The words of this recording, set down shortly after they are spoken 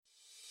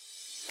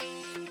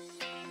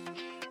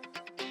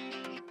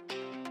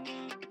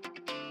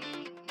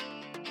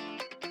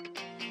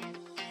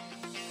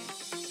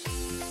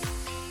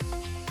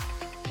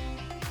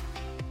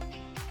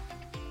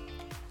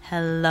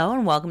Hello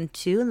and welcome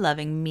to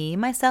Loving Me,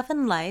 Myself,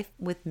 and Life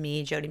with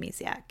me, Jody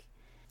Misiak.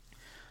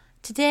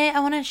 Today, I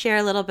want to share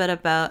a little bit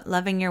about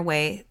loving your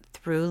way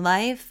through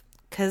life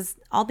because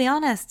I'll be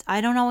honest,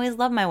 I don't always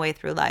love my way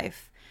through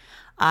life.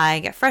 I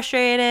get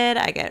frustrated,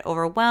 I get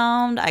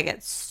overwhelmed, I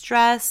get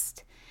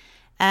stressed,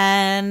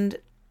 and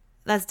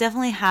that's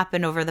definitely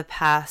happened over the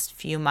past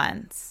few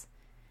months.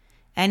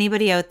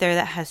 Anybody out there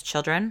that has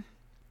children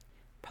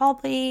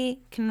probably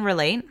can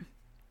relate.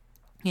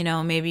 You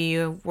know, maybe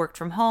you've worked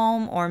from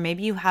home or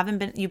maybe you've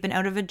been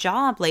out of a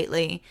job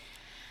lately.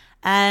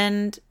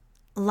 And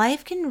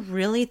life can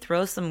really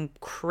throw some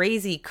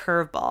crazy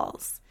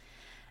curveballs.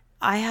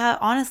 I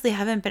honestly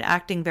haven't been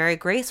acting very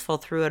graceful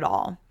through it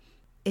all.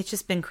 It's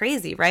just been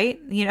crazy, right?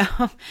 You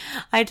know,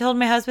 I told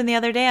my husband the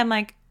other day, I'm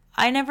like,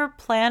 I never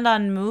planned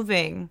on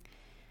moving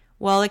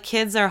while the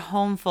kids are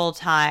home full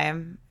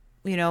time.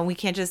 You know, we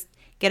can't just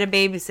get a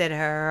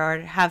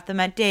babysitter or have them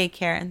at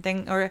daycare and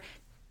things, or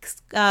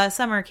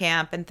summer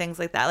camp and things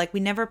like that. Like, we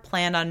never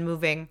planned on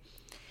moving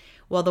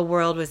while the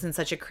world was in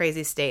such a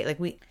crazy state. Like,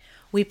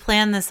 we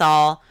planned this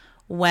all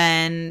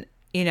when,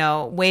 you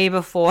know, way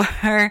before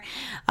before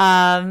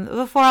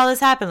all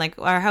this happened. Like,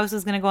 our house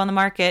was going to go on the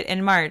market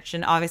in March,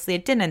 and obviously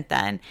it didn't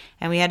then.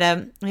 And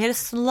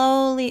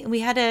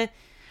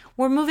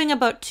we're moving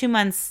about 2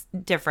 months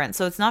different,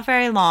 so it's not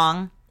very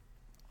long.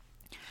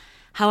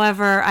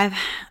 However, I've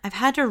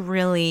had to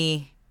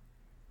really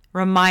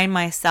remind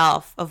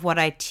myself of what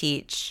I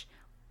teach,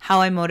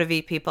 how I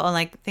motivate people, and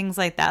like things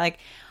like that. Like,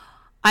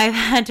 I've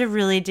had to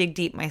really dig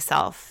deep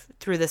myself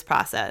through this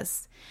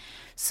process.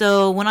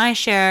 So when I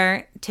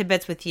share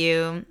tidbits with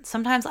you,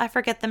 sometimes I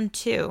forget them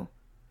too.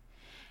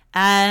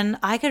 And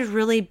I could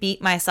really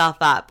beat myself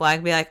up. Well,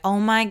 I'd be like, oh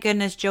my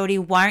goodness, Jody,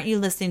 why aren't you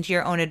listening to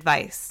your own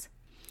advice?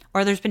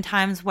 Or there's been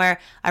times where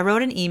I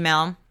wrote an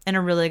email in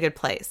a really good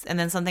place, and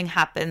then something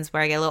happens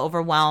where I get a little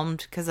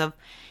overwhelmed because of,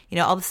 you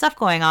know, all the stuff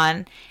going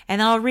on, and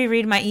then I'll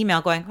reread my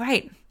email going,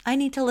 right, I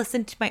need to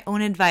listen to my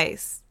own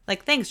advice.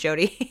 Like, thanks,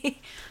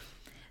 Jody.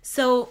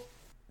 So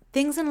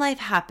things in life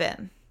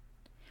happen.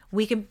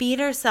 We can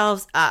beat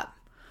ourselves up.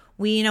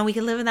 We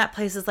can live in that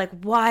place. It's like,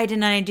 why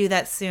didn't I do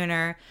that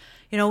sooner?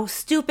 You know,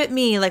 stupid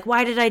me. Like,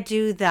 why did I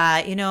do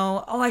that? You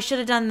know, oh, I should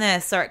have done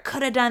this, or I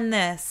could have done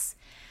this.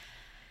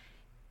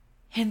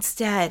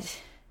 Instead,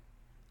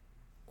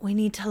 we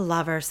need to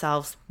love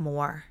ourselves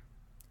more.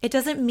 It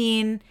doesn't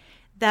mean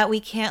that we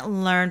can't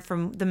learn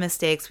from the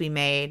mistakes we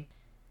made.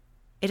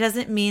 It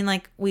doesn't mean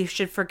like we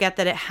should forget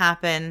that it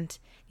happened,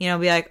 you know,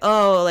 be like,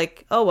 oh,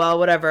 well,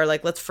 whatever,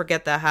 like, let's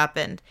forget that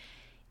happened.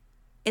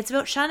 It's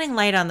about shining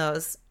light on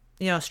those,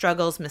 you know,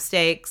 struggles,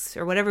 mistakes,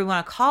 or whatever we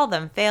want to call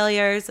them,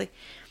 failures, like,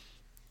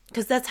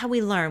 because that's how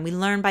we learn. We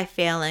learn by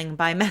failing,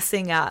 by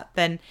messing up,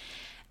 and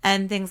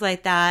things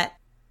like that.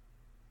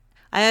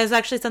 It was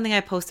actually something I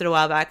posted a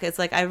while back. It's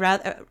like, I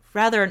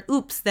rather an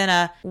oops than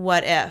a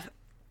what if.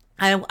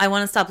 I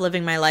want to stop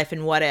living my life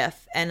in what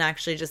if and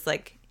actually just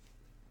like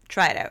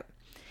try it out.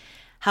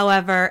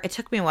 However, it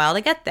took me a while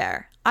to get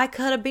there. I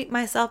could have beat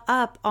myself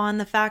up on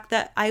the fact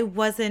that I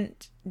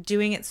wasn't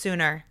doing it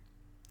sooner.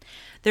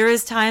 There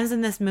is times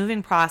in this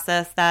moving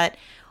process that,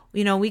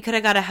 you know, we could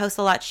have got a house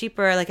a lot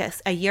cheaper like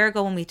a year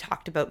ago when we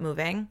talked about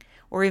moving,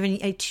 or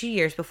even 2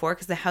 years before,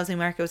 because the housing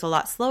market was a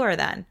lot slower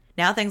then.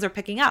 Now things are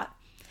picking up.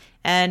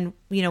 And,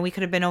 you know, we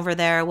could have been over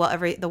there while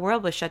the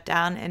world was shut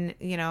down. And,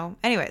 you know,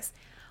 anyways,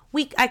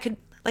 we could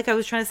have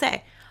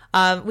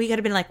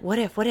been like, what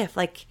if,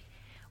 like,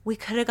 we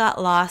could have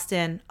got lost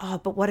in, oh,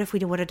 but what if we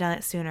would have done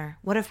it sooner?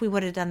 What if we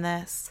would have done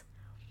this?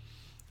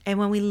 And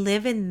when we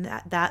live in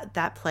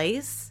that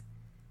place,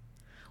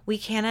 we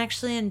can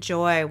actually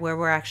enjoy where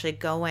we're actually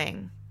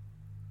going.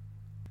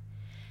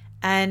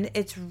 And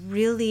it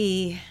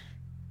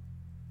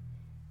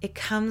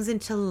comes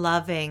into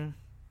loving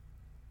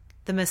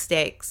the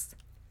mistakes,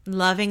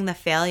 loving the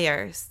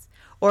failures,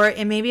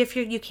 and maybe if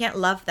you can't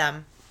love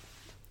them,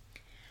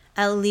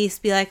 at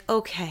least be like,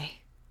 okay,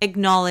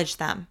 acknowledge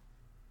them.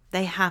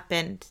 They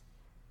happened.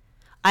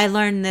 I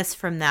learned this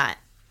from that.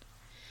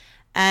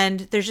 And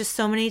there's just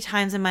so many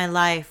times in my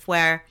life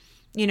where,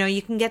 you know,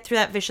 you can get through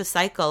that vicious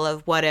cycle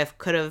of what if,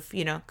 could have,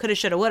 you know, coulda,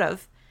 shoulda, would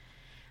have.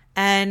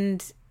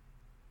 And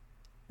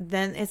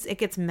then it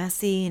gets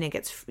messy, and it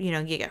gets, you know,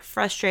 you get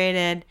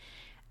frustrated,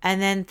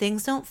 and then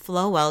things don't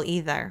flow well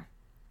either.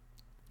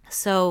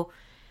 So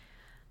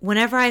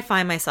whenever I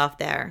find myself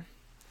there,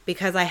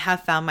 because I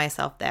have found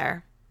myself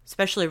there,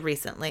 especially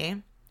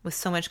recently with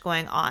so much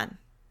going on,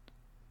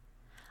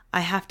 I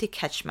have to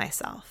catch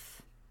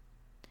myself.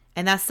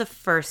 And that's the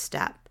first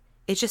step.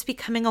 It's just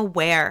becoming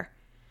aware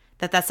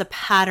that that's a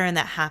pattern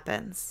that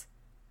happens.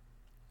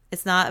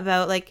 It's not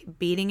about like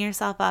beating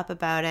yourself up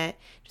about it.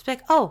 Just be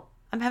like, oh,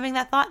 I'm having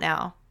that thought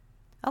now.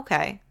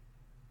 Okay.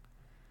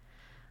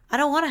 I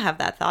don't want to have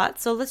that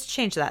thought, so let's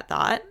change that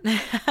thought.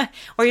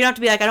 Or you don't have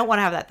to be like, I don't want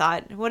to have that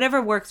thought.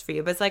 Whatever works for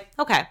you. But it's like,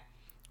 okay,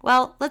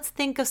 well, let's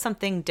think of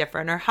something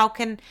different. Or how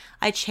can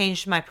I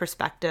change my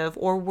perspective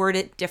or word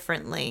it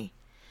differently?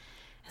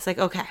 It's like,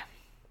 okay.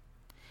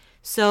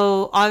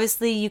 So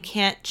obviously you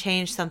can't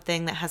change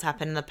something that has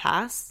happened in the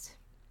past.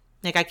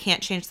 Like, I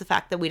can't change the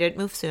fact that we didn't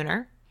move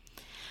sooner.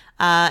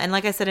 And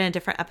like I said in a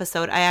different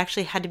episode, I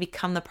actually had to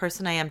become the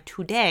person I am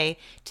today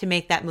to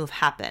make that move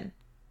happen.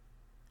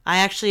 I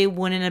actually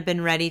wouldn't have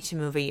been ready to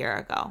move a year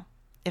ago.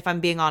 If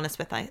I'm being honest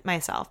with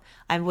myself,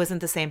 I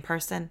wasn't the same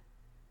person.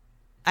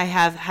 I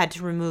have had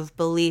to remove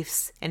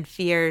beliefs and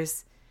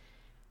fears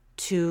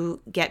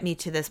to get me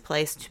to this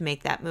place to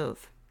make that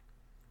move.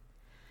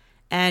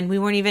 And we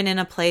weren't even in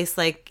a place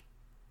like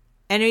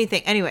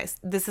anything. Anyways,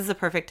 this is a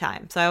perfect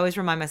time. So I always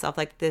remind myself,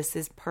 like, this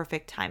is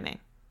perfect timing.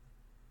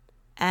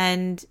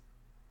 And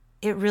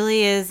it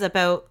really is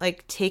about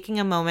like taking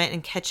a moment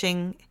and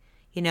catching,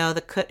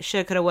 the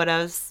shoulda, coulda,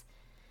 wouldas,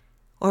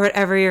 or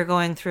whatever you're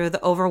going through,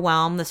 the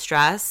overwhelm, the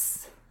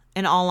stress.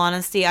 In all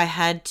honesty, I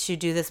had to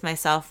do this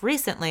myself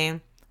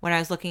recently when I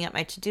was looking at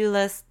my to-do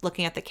list,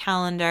 looking at the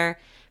calendar,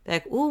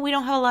 like, ooh, we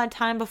don't have a lot of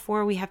time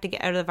before we have to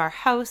get out of our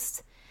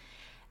house.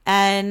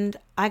 And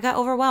I got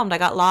overwhelmed. I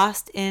got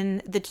lost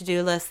in the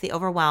to-do list, the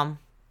overwhelm.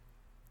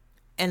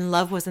 And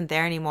love wasn't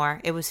there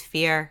anymore. It was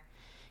fear.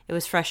 It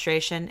was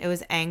frustration. It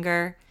was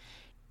anger.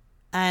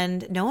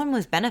 And no one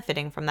was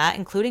benefiting from that,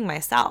 including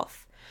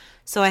myself.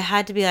 So I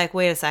had to be like,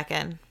 wait a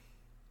second.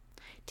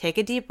 Take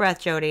a deep breath,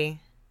 Jody,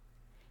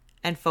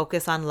 and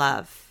focus on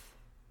love.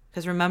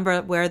 Because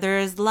remember, where there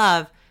is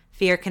love,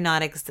 fear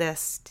cannot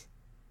exist.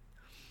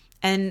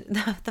 And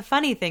the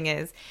funny thing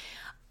is,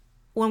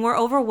 when we're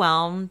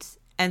overwhelmed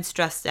and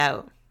stressed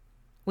out,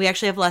 we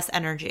actually have less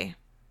energy.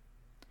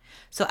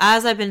 So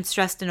as I've been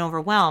stressed and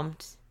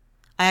overwhelmed,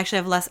 I actually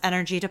have less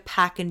energy to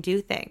pack and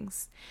do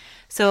things.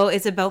 So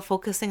it's about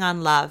focusing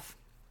on love.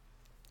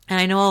 And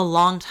I know a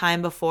long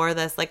time before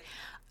this, like,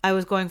 I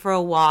was going for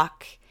a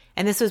walk,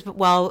 and this was,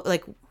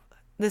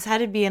 this had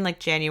to be in like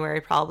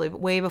January probably,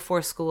 but way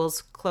before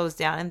schools closed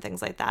down and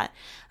things like that.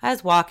 I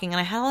was walking and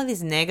I had all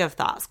these negative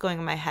thoughts going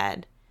in my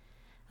head.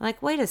 I'm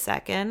like, wait a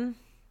second.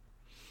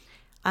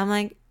 I'm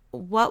like,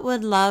 what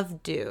would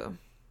love do?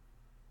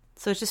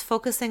 So it's just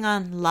focusing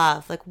on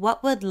love. Like,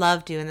 what would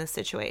love do in this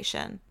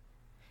situation?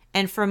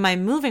 And from my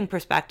moving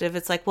perspective,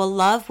 it's like, well,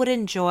 love would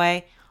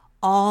enjoy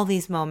all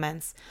these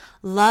moments.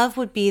 Love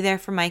would be there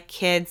for my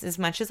kids as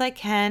much as I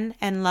can.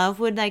 And love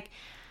would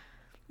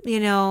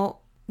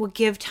would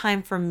give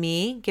time for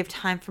me, give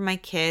time for my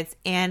kids,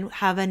 and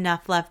have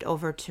enough left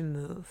over to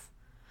move.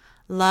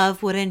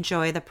 Love would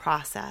enjoy the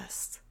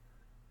process.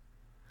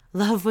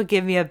 Love would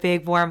give me a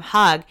big warm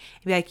hug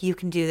and be like, you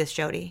can do this,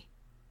 Jody.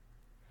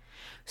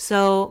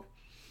 So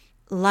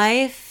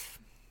life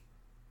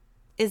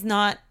is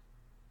not,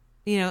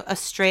 a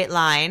straight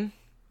line.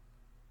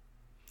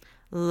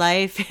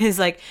 Life is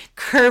like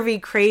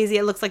curvy, crazy.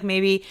 It looks like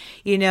maybe,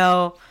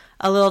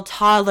 a little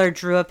toddler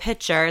drew a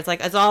picture. It's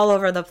like, it's all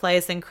over the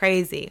place and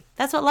crazy.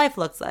 That's what life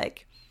looks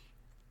like.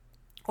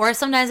 Or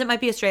sometimes it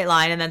might be a straight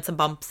line and then some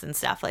bumps and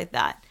stuff like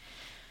that.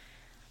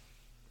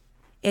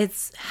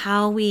 It's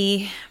how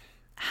we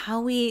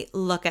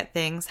look at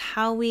things,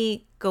 how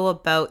we go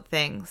about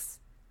things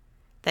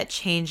that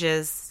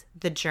changes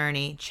the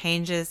journey,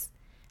 changes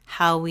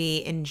how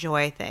we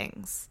enjoy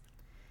things.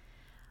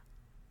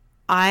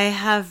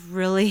 I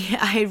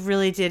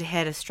really did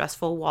hit a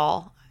stressful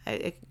wall.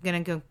 I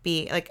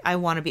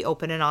want to be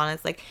open and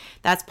honest. Like,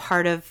 that's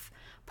part of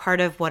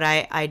what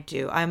I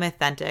do. I'm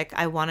authentic.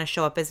 I want to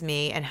show up as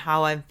me and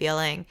how I'm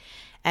feeling.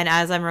 And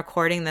as I'm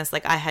recording this,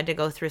 like, I had to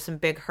go through some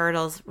big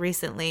hurdles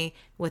recently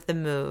with the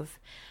move.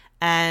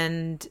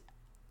 And,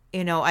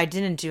 I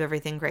didn't do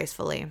everything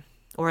gracefully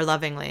or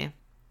lovingly.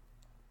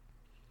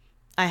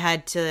 I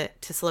had to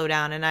slow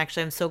down. And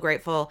actually, I'm so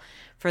grateful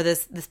for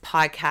this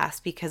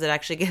podcast, because it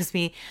actually gives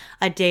me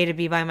a day to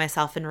be by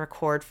myself and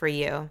record for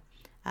you,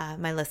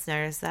 my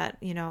listeners, that,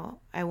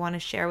 I want to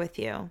share with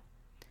you.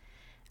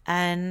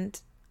 And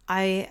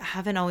I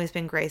haven't always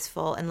been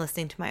graceful in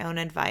listening to my own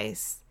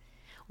advice.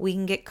 We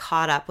can get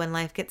caught up when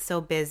life gets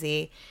so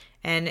busy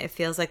and it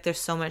feels like there's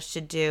so much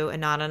to do and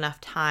not enough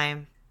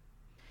time.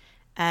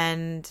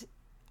 And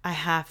I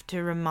have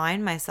to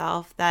remind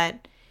myself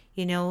that,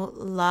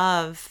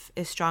 love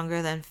is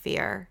stronger than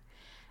fear.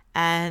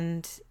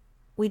 And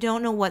we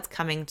don't know what's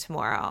coming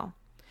tomorrow.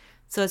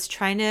 So it's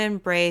trying to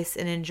embrace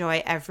and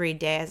enjoy every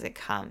day as it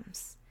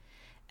comes.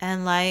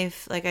 And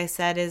life, like I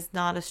said, is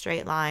not a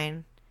straight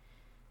line.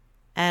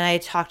 And I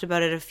talked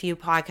about it a few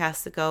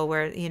podcasts ago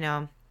where,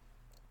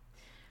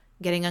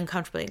 getting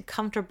uncomfortably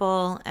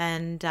comfortable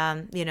and,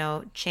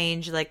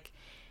 change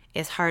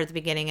is hard at the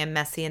beginning and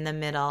messy in the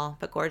middle,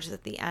 but gorgeous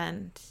at the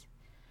end.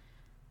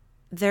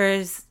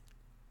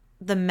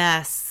 The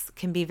mess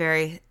can be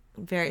very,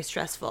 very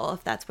stressful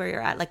if that's where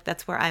you're at. Like,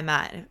 that's where I'm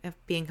at, if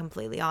being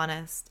completely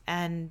honest.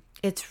 And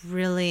it's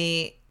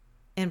really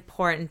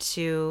important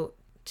to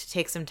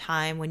take some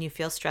time when you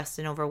feel stressed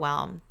and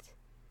overwhelmed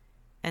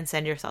and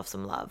send yourself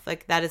some love.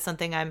 Like, that is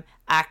something I'm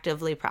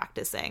actively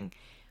practicing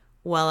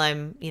while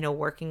I'm,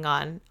 working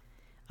on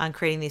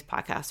creating these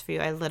podcasts for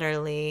you. I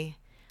literally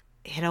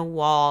hit a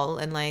wall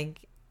and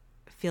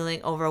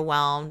feeling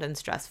overwhelmed and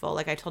stressful.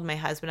 Like, I told my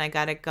husband I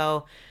gotta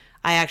go.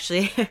 I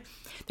actually,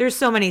 there's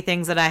so many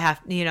things that I have,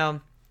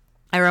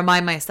 I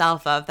remind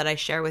myself of that I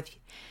share with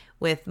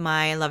with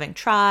my loving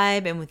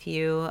tribe and with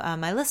you,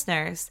 my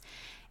listeners.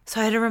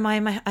 So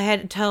I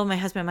had to tell my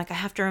husband, I'm like, I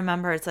have to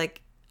remember, it's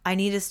like, I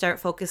need to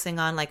start focusing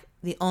on like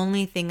the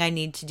only thing I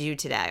need to do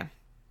today.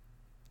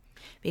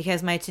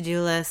 Because my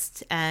to-do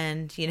list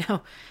and,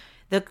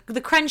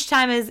 the crunch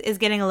time is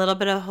getting a little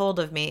bit of hold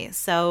of me.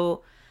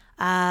 So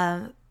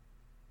and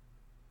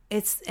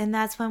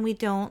that's when we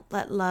don't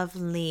let love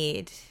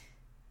lead,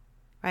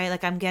 right?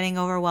 Like I'm getting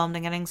overwhelmed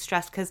and getting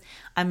stressed because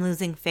I'm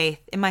losing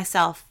faith in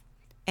myself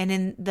and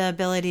in the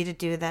ability to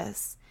do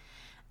this.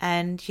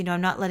 And,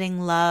 I'm not letting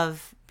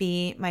love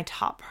be my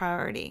top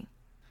priority.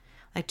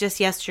 Like just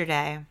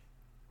yesterday,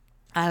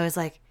 I was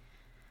like,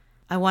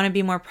 I want to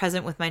be more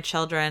present with my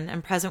children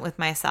and present with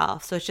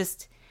myself. So it's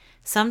just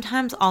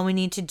sometimes all we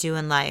need to do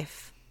in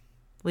life,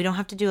 we don't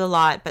have to do a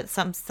lot, but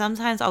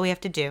sometimes all we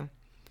have to do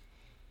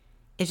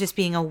is just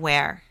being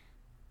aware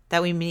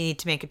that we need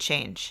to make a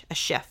change, a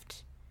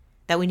shift,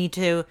 that we need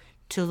to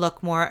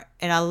look more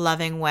in a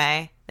loving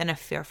way than a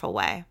fearful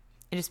way.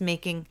 And just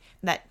making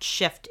that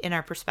shift in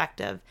our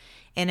perspective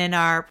and in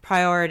our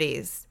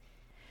priorities.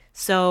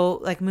 So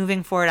like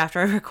moving forward after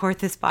I record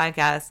this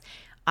podcast,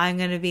 I'm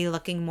going to be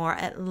looking more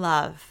at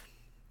love,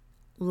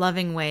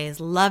 loving ways,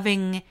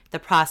 loving the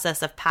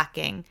process of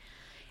packing,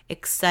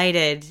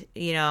 excited,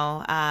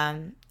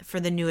 for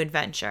the new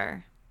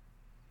adventure.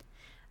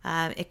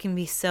 It can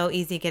be so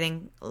easy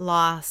getting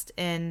lost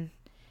in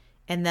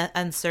the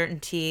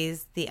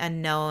uncertainties, the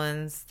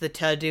unknowns, the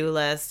to-do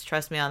list.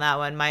 Trust me on that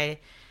one.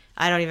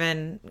 I don't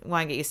even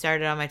want to get you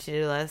started on my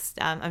to-do list.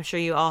 I'm sure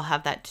you all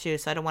have that too,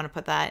 so I don't want to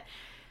put that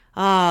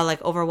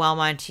overwhelm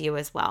onto you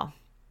as well.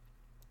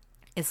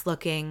 It's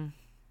looking,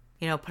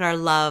 put our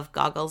love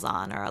goggles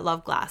on or our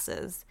love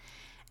glasses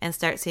and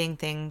start seeing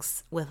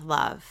things with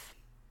love.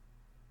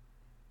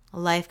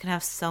 Life can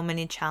have so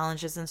many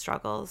challenges and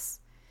struggles.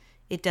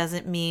 It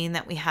doesn't mean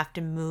that we have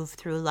to move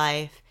through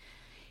life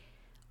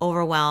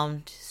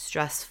overwhelmed,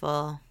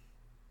 stressful,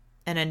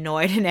 and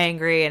annoyed and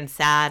angry and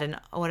sad and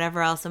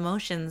whatever else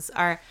emotions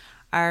are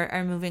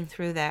moving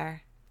through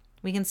there.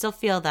 We can still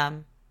feel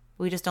them.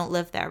 We just don't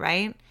live there,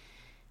 right?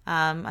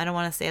 I don't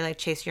want to say like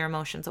chase your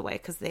emotions away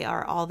because they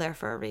are all there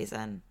for a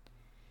reason.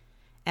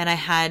 And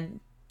I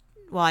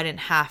didn't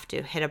have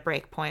to hit a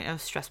break point, a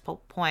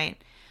stressful point,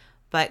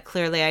 but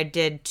clearly I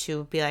did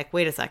to be like,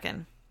 wait a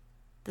second,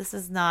 this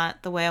is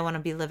not the way I want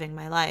to be living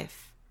my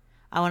life.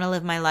 I want to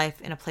live my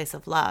life in a place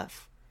of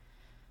love.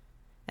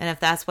 And if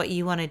that's what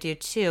you want to do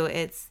too,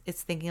 it's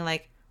thinking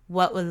like,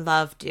 what would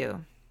love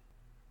do?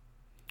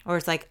 Or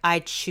it's like, I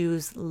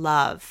choose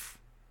love.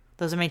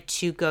 Those are my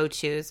two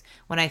go-tos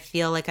when I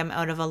feel like I'm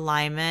out of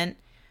alignment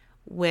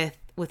with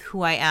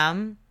who I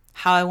am,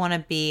 how I want to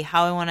be,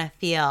 how I want to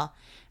feel.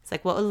 It's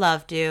like, what would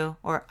love do?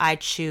 Or I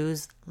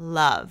choose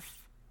love.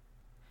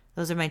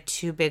 Those are my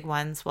two big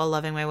ones while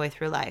loving my way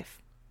through life.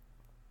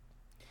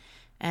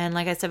 And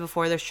like I said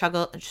before, there's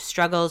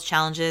struggles,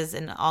 challenges,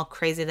 and all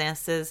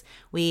crazinesses.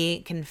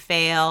 We can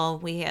fail.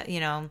 We,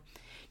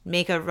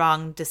 make a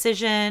wrong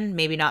decision,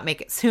 maybe not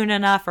make it soon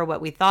enough or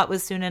what we thought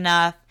was soon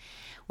enough,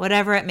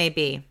 whatever it may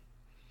be.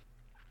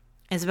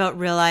 It's about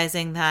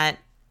realizing that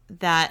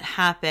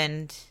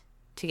happened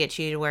to get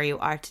you to where you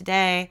are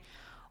today,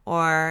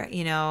 or,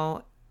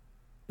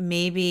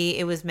 maybe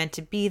it was meant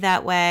to be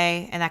that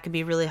way, and that can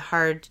be really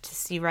hard to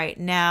see right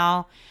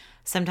now.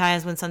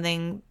 Sometimes when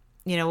something,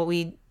 what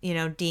we,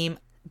 deem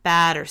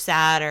bad or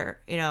sad or,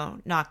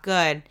 not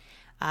good,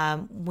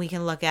 we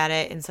can look at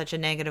it in such a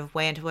negative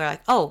way until we're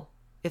like, oh,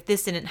 if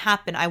this didn't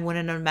happen, I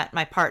wouldn't have met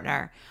my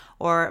partner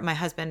or my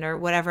husband or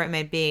whatever it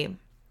may be,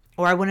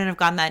 or I wouldn't have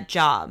gotten that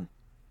job,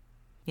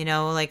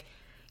 like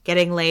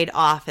getting laid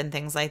off and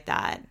things like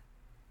that.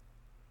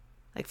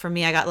 Like for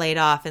me, I got laid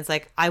off. It's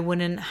like I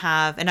wouldn't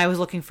have, and I was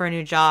looking for a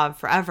new job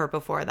forever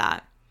before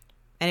that.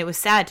 And it was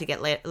sad to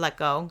get let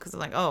go because I'm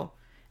like, oh,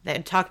 they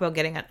talk about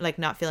getting like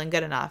not feeling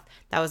good enough.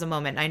 That was a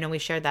moment. I know we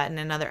shared that in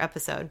another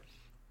episode,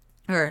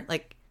 or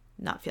like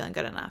not feeling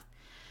good enough.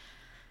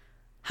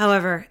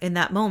 However, in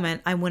that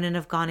moment, I wouldn't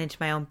have gone into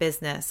my own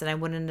business and I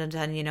wouldn't have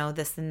done,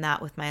 this and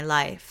that with my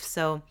life.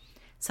 So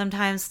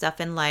sometimes stuff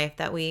in life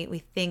that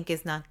we think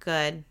is not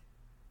good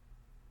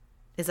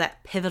is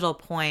that pivotal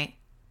point,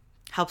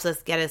 helps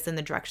us get us in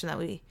the direction that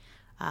we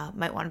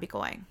might want to be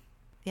going.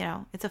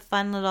 It's a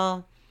fun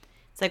little,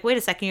 it's like, wait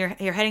a second,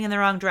 you're heading in the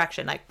wrong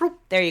direction. Like, boop,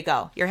 there you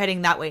go. You're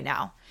heading that way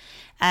now.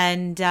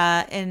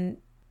 And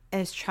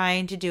is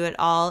trying to do it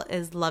all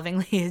as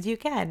lovingly as you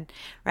can,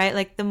 right?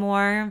 Like the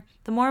more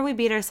we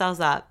beat ourselves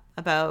up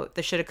about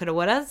the shoulda, coulda,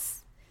 wouldas,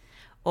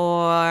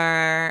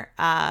 or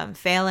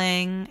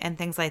failing and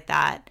things like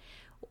that,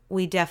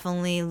 we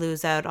definitely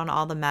lose out on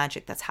all the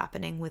magic that's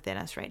happening within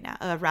us right now,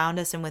 around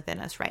us and within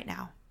us right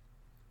now.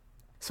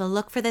 So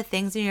look for the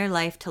things in your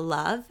life to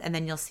love, and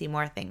then you'll see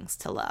more things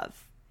to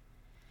love.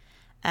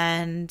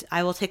 And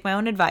I will take my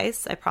own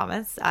advice. I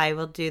promise. I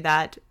will do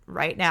that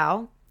right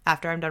now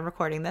after I'm done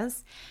recording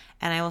this.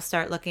 And I will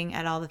start looking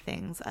at all the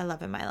things I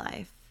love in my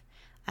life.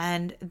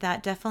 And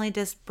that definitely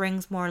just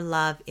brings more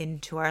love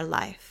into our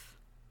life.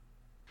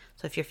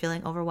 So if you're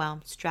feeling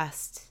overwhelmed,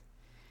 stressed,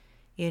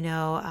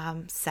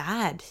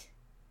 sad.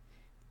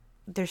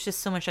 There's just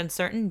so much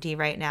uncertainty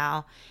right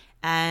now.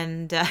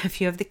 And if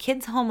you have the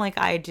kids home like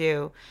I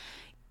do,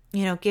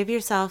 give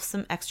yourself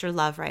some extra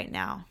love right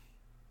now.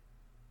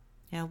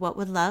 What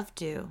would love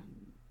do?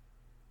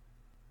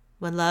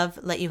 Would love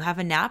let you have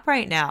a nap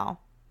right now?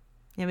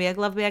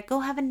 Love be like, go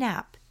have a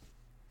nap.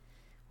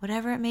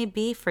 Whatever it may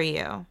be for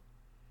you.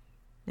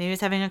 Maybe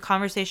it's having a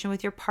conversation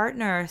with your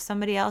partner or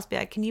somebody else. Be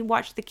like, can you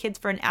watch the kids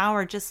for an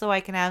hour just so I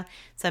can have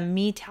some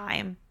me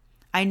time?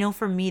 I know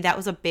for me, that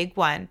was a big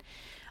one.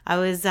 I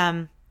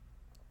wasn't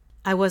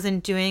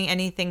doing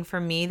anything for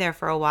me there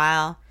for a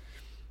while,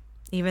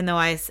 even though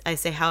I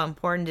say how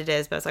important it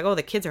is. But it's like, oh,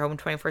 the kids are home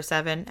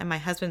 24/7 and my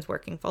husband's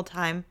working full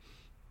time.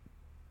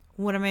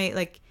 What am I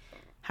like?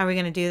 How are we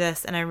going to do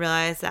this? And I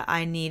realized that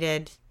I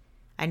needed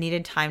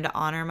time to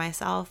honor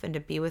myself and to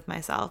be with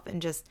myself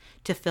and just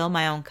to fill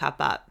my own cup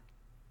up.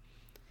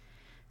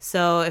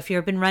 So if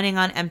you've been running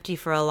on empty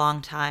for a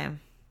long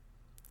time,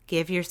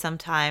 give yourself some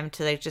time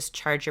to just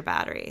charge your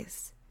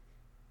batteries.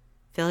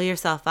 Fill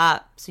yourself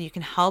up so you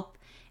can help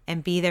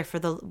and be there for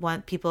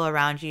the people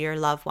around you, your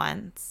loved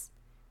ones.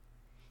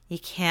 You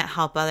can't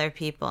help other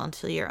people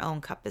until your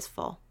own cup is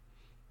full.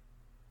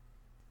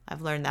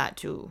 I've learned that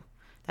too.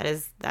 That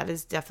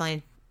is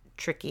definitely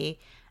tricky,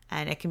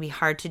 and it can be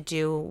hard to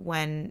do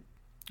when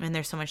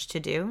there's so much to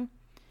do.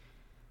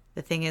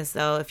 The thing is,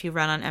 though, if you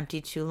run on empty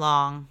too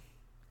long,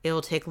 it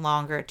will take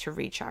longer to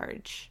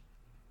recharge.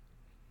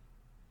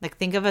 Like,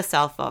 think of a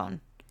cell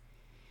phone.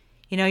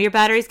 Your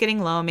battery's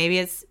getting low. Maybe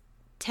it's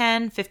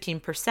 10,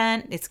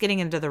 15%. It's getting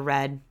into the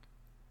red.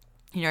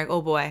 And you're like,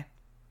 oh boy,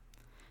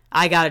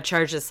 I got to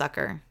charge this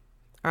sucker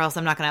or else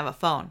I'm not going to have a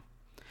phone.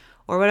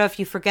 Or what if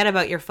you forget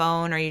about your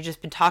phone or you've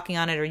just been talking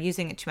on it or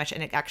using it too much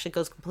and it actually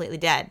goes completely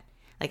dead?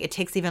 Like, it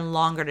takes even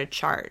longer to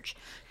charge.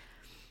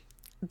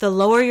 The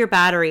lower your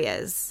battery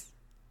is,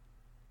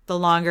 the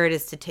longer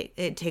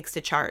it takes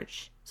to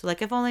charge. So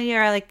like if only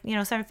you're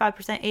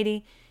 75%,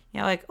 80,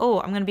 oh,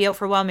 I'm going to be out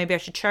for a while. Maybe I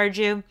should charge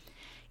you.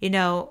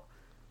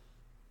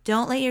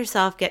 Don't let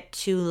yourself get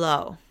too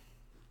low.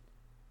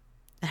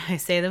 I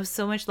say that with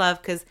so much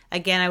love because,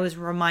 again, I was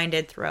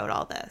reminded throughout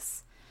all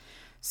this.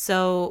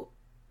 So,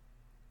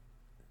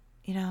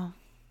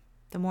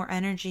 the more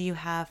energy you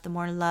have, the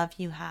more love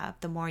you have,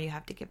 the more you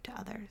have to give to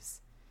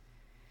others.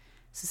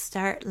 So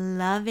start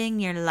loving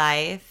your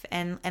life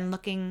and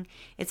looking,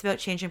 it's about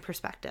changing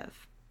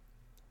perspective.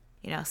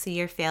 See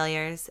your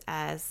failures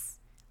as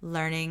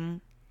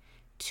learning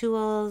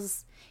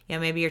tools.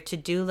 Maybe your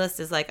to-do list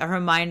is like a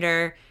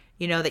reminder,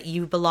 that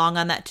you belong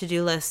on that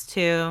to-do list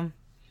too.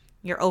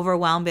 You're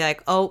overwhelmed, be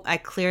like, oh,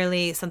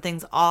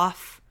 something's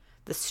off.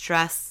 The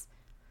stress,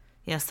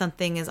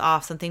 something is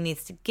off. Something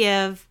needs to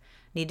give,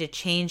 need to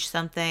change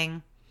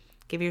something.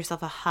 Give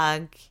yourself a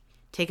hug,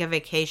 take a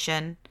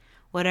vacation,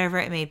 whatever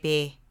it may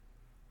be.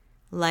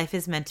 Life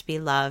is meant to be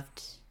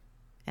loved,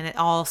 and it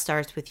all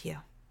starts with you.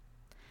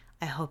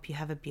 I hope you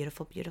have a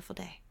beautiful, beautiful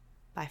day.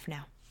 Bye for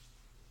now.